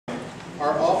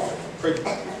are all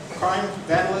crime,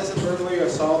 vandalism, burglary,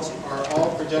 assaults are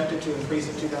all projected to increase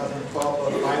in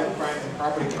 2012, both violent crime and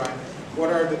property crime. What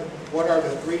are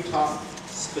the three top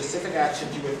specific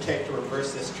actions you would take to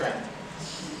reverse this trend?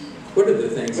 One of the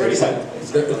things,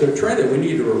 the trend that we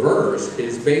need to reverse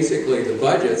is basically the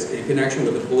budgets in connection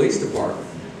with the police department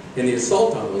and the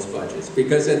assault on those budgets.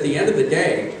 Because at the end of the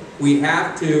day, we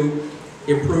have to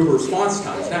improve response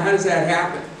times. Now, how does that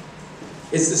happen?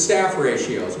 It's the staff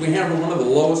ratios. We have one of the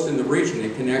lowest in the region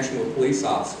in connection with police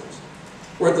officers.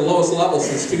 We're at the lowest level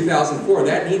since 2004.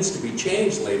 That needs to be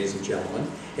changed, ladies and gentlemen.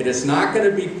 And it's not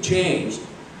going to be changed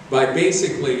by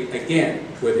basically, again,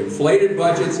 with inflated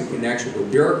budgets in connection with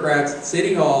bureaucrats at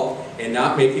City Hall and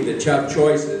not making the tough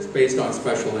choices based on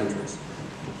special interests.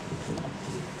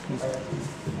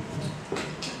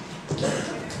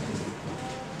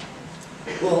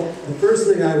 Well, the first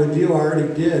thing I would do, I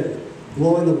already did,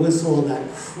 blowing the whistle on that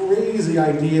crazy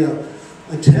idea,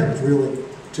 attempt really,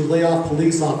 to lay off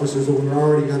police officers when we're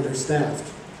already understaffed.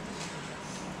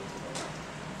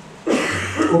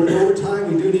 Over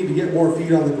time, we do need to get more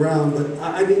feet on the ground, but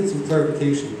I need some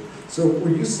clarification. So, were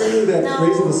you saying that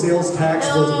raising the sales tax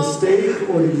was a mistake,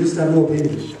 or did you just have no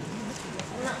opinion? You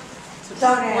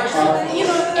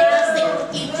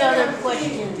asking each other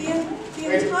questions. The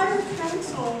entire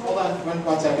council. Hold on,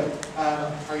 one second.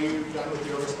 Are you done with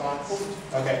your response?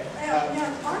 Okay.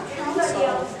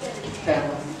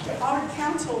 Our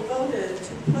council voted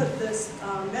to put this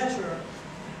measure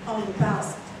on the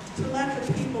ballot to let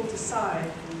the people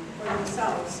decide for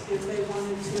themselves if they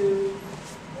wanted to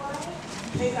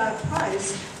pay that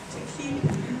price to keep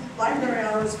library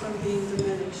hours from being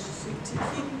diminished, to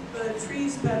keep the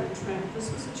trees better trimmed. This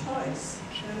was a choice.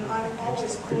 And I'm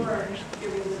always for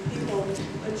giving the people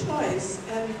a choice.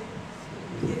 And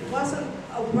it wasn't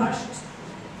a rushed,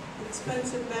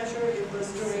 expensive measure. It was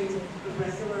during the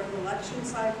regular election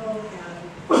cycle, and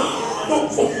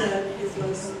it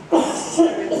was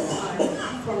necessary at the time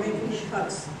for making the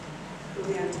cuts that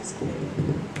we anticipated.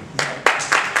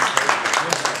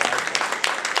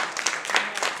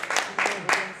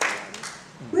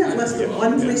 We have less than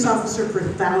one police officer per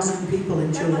 1,000 people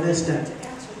in Chula Vista.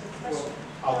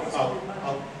 I'll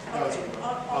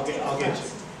get you.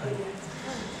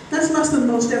 That's less than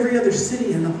most every other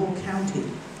city in the whole county.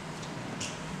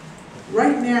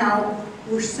 Right now,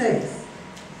 we're safe.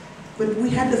 But we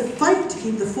had to fight to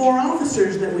keep the 4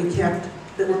 officers that we kept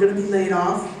that were going to be laid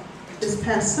off this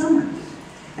past summer.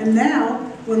 And now,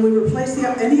 when we replace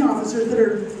any officers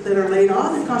that are laid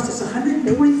off, it costs us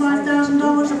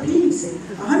 $125,000 a piece.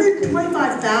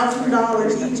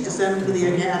 $125,000 each to send them to the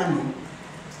academy.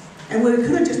 And we could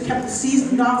have just kept the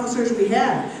seasoned officers we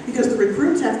had, because the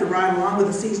recruits have to ride along with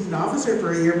a seasoned officer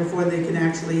for a year before they can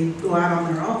actually go out on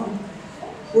their own.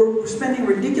 We're spending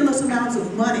ridiculous amounts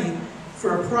of money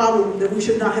for a problem that we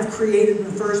should not have created in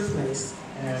the first place.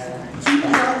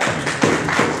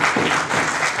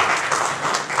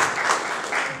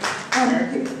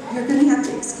 You're going to have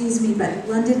to excuse me, but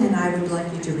London and I would like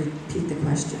you to repeat the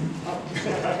question.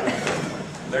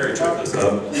 Larry took this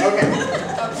up. Okay.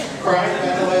 Crime,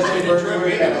 vandalism,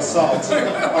 burglary, and assault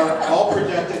are all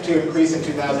projected to increase in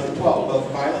 2012,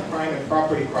 both violent crime and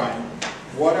property crime.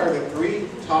 What are the 3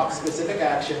 top specific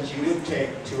actions you would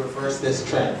take to reverse this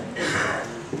trend?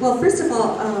 Well, first of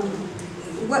all,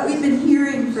 what we've been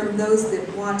hearing from those that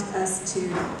want us to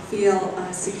feel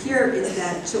secure is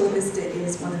that Chula Vista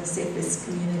is one of the safest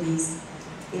communities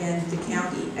in the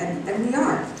county, and we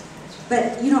are.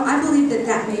 But, you know, I believe that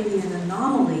that may be an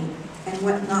anomaly and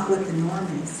not what the norm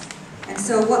is. And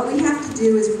so what we have to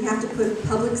do is we have to put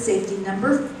public safety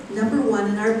number 1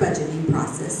 in our budgeting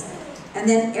process, and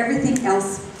then everything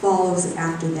else follows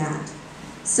after that.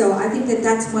 So I think that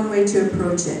that's one way to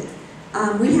approach it.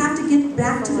 We have to get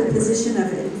back to the position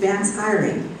of advanced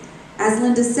hiring. As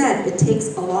Linda said, it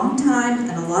takes a long time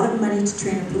and a lot of money to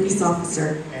train a police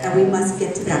officer, and we must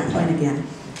get to that point again.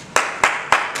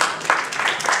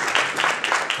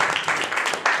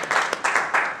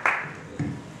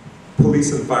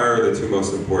 Police and fire are the 2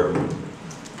 most important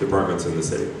departments in the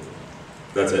city.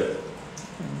 That's it.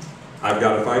 I've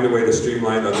got to find a way to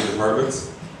streamline other departments,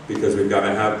 because we've got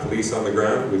to have police on the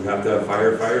ground, we have to have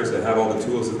firefighters that have all the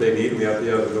tools that they need, and we have to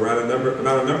have the right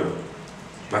amount of number.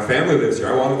 My family lives here,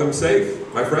 I want them safe.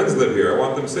 My friends live here, I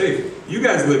want them safe. You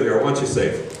guys live here, I want you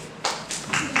safe.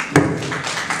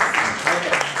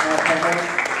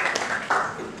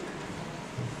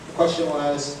 The question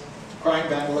was crime,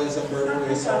 vandalism,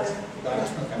 burglary, assault. Got it?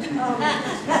 Okay.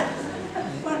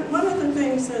 One of the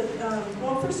things that,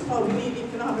 well, first of all, we need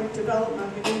economic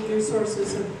development. We need new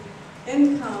sources of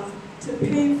income to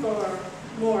pay for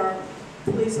more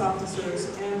police officers,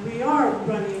 and we are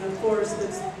running a force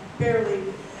that's barely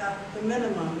at the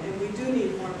minimum, and we do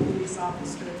need more police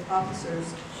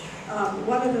officers.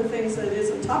 One of the things that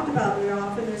isn't talked about very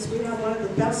often is we have one of the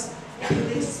best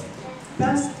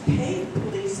paid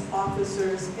police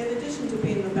officers. In addition to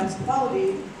being the best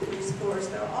quality police force,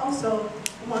 they're also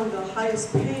among the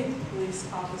highest paid police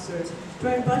officers.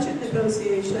 During budget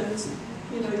negotiations,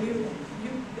 you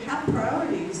have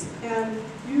priorities, and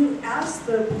you ask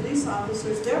the police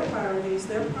officers their priorities.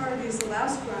 Their priorities the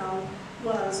last round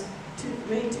was to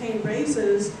maintain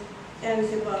raises and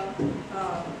give up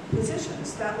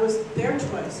positions. That was their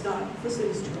choice, not the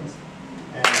city's choice.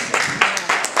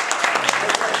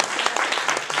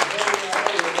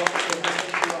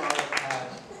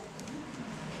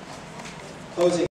 Closing.